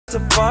It's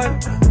a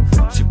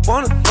vibe, she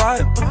wanna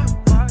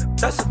vibe,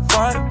 that's a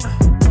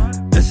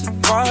vibe, it's a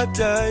vibe,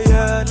 yeah,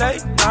 yeah,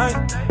 late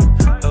night,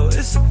 oh,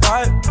 it's a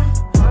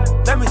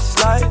vibe, let me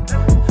slide,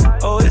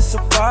 oh, it's a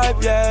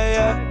vibe, yeah,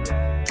 yeah.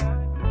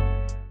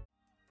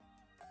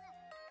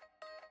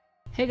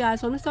 Hey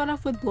guys, so I'm gonna start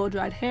off with blow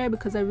dried hair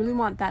because I really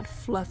want that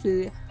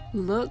fluffy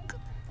look,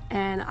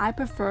 and I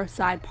prefer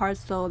side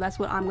parts, so that's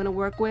what I'm gonna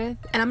work with.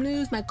 And I'm gonna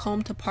use my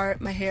comb to part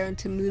my hair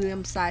into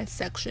medium-sized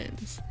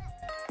sections.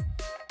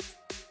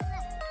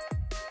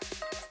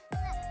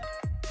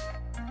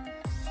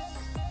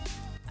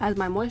 As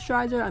my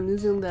moisturizer, I'm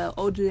using the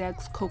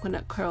OGX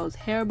Coconut Curls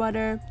hair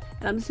butter,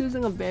 and I'm just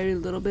using a very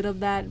little bit of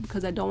that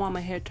because I don't want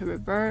my hair to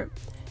revert.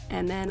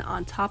 And then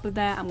on top of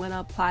that, I'm going to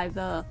apply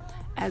the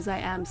As I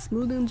Am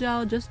smoothing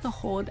gel just to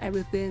hold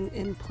everything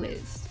in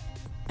place.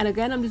 And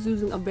again, I'm just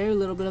using a very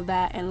little bit of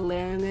that and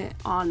layering it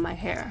on my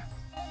hair.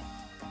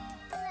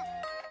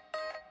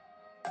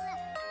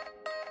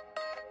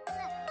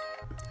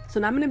 So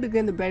now I'm going to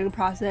begin the braiding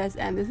process,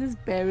 and this is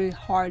very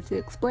hard to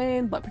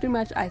explain, but pretty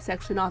much I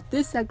section off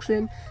this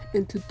section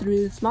into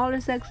 3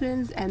 smaller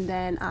sections, and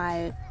then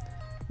I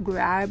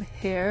grab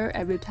hair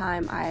every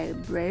time I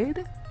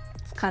braid.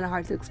 It's kind of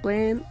hard to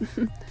explain,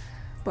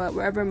 but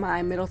wherever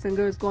my middle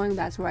finger is going,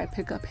 that's where I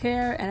pick up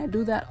hair, and I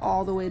do that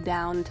all the way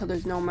down until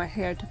there's no more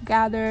hair to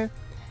gather,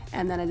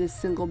 and then I just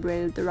single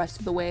braid the rest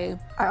of the way.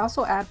 I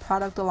also add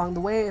product along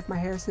the way if my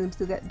hair seems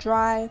to get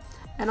dry.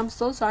 And I'm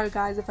so sorry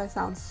guys if I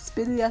sound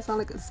spitty. I sound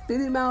like a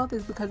spitty mouth.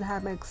 It's because I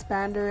have my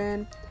expander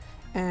in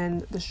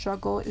and the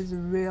struggle is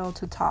real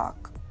to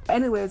talk.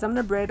 Anyways, I'm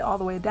gonna braid all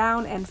the way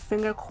down and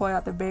finger coil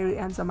at the very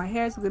ends of my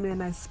hair to give me a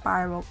nice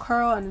spiral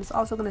curl, and it's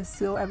also gonna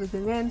seal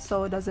everything in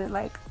so it doesn't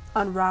like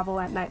unravel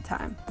at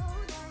nighttime.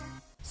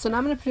 So now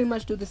I'm gonna pretty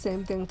much do the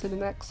same thing to the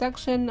next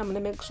section. I'm gonna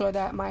make sure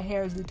that my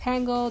hair is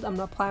detangled. I'm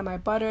gonna apply my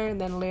butter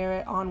and then layer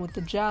it on with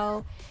the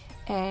gel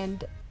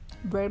and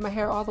braid my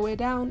hair all the way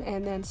down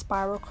and then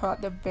spiral curl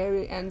at the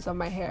very ends of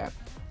my hair.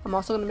 I'm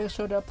also going to make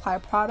sure to apply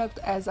product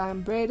as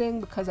I'm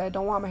braiding because I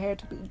don't want my hair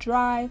to be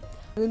dry.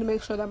 I need to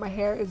make sure that my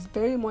hair is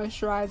very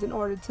moisturized in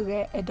order to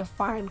get a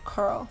defined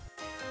curl.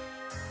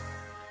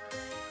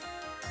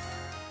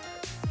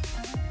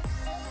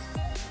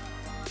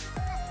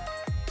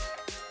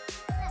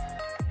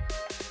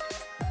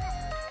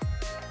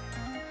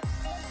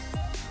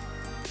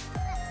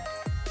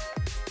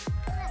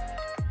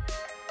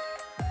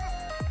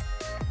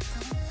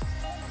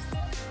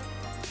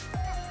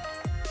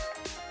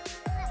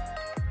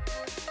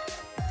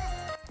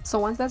 So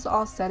once that's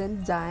all said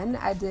and done,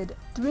 I did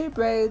 3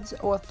 braids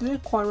or 3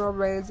 cornrow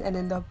braids, and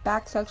in the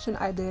back section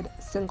I did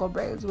single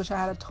braids, which I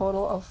had a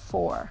total of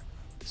 4.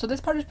 So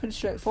this part is pretty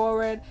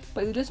straightforward,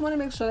 but you just want to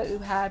make sure that you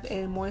have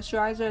a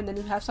moisturizer and then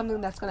you have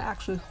something that's going to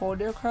actually hold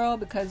your curl,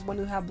 because when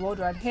you have blow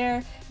dried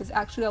hair, it's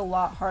actually a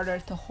lot harder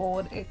to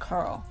hold a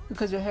curl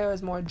because your hair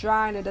is more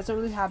dry and it doesn't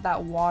really have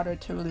that water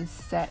to really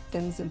set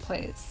things in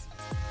place.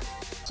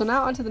 So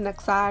now onto the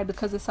next side.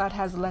 Because this side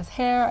has less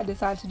hair, I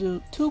decided to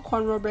do 2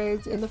 cornrow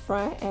braids in the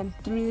front and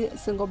 3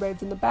 single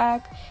braids in the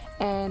back,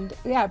 and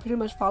yeah, I pretty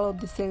much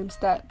followed the same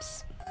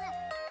steps.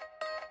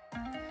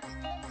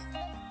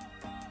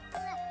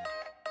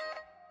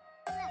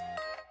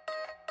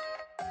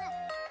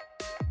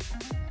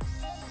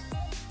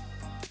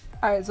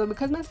 Alright, so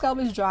because my scalp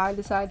is dry, I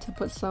decided to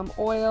put some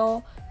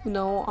oil,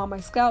 on my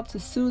scalp to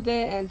soothe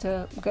it and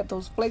to get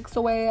those flakes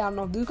away. I don't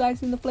know if you guys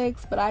seen the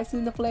flakes, but I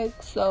seen the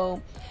flakes. So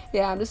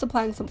yeah, I'm just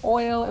applying some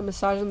oil and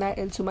massaging that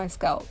into my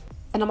scalp.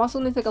 And I'm also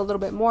going to take a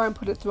little bit more and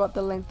put it throughout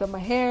the length of my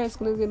hair. It's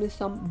going to give me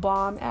some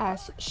bomb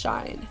ass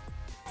shine.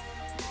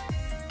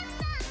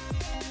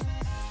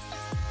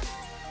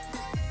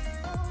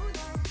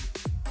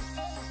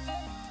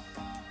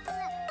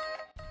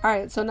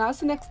 Alright, so now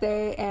it's the next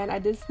day and I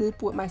did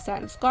sleep with my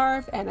satin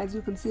scarf, and as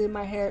you can see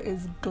my hair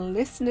is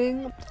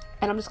glistening.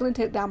 And I'm just going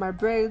to take down my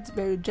braids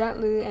very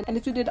gently, and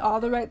if you did all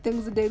the right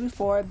things the day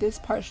before, this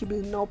part should be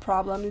no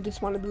problem. You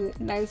just want to be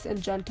nice and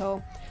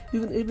gentle.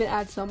 You can even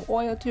add some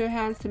oil to your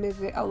hands to make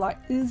it a lot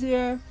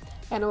easier,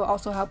 and it will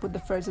also help with the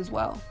frizz as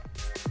well.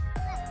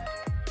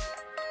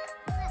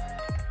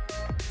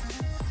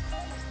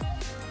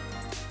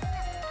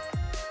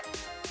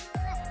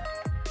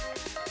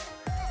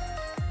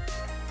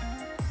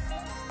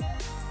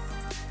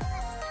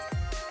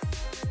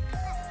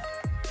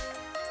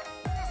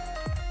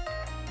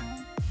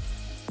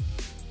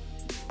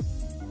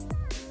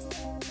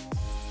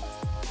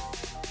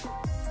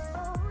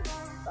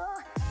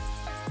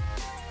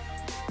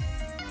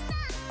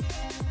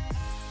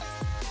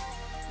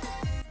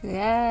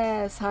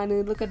 Yes,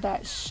 honey, look at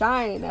that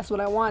shine. That's what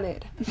I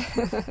wanted.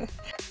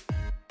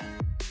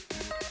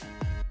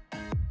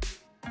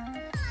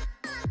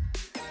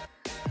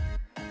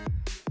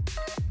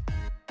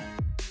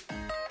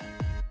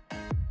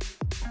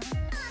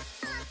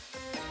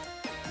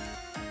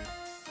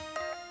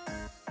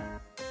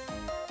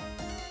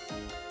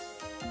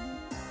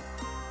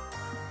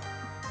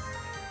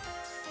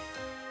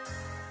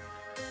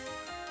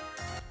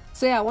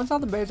 So yeah, once all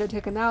the braids are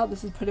taken out,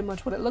 this is pretty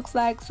much what it looks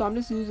like. So I'm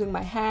just using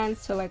my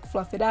hands to like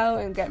fluff it out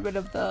and get rid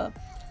of the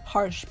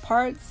harsh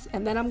parts,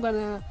 and then I'm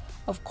gonna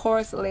of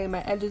course lay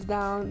my edges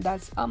down.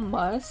 That's a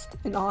must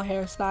in all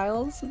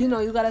hairstyles. You know,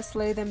 you gotta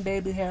slay them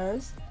baby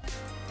hairs.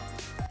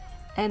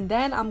 And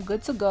then I'm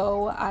good to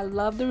go. I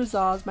love the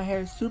results. My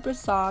hair is super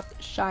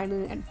soft,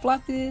 shiny, and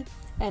fluffy,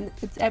 and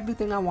it's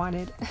everything I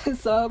wanted.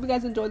 So I hope you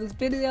guys enjoyed this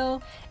video,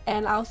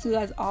 and I'll see you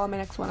guys all in my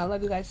next one. I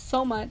love you guys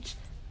so much.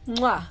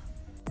 Mwah!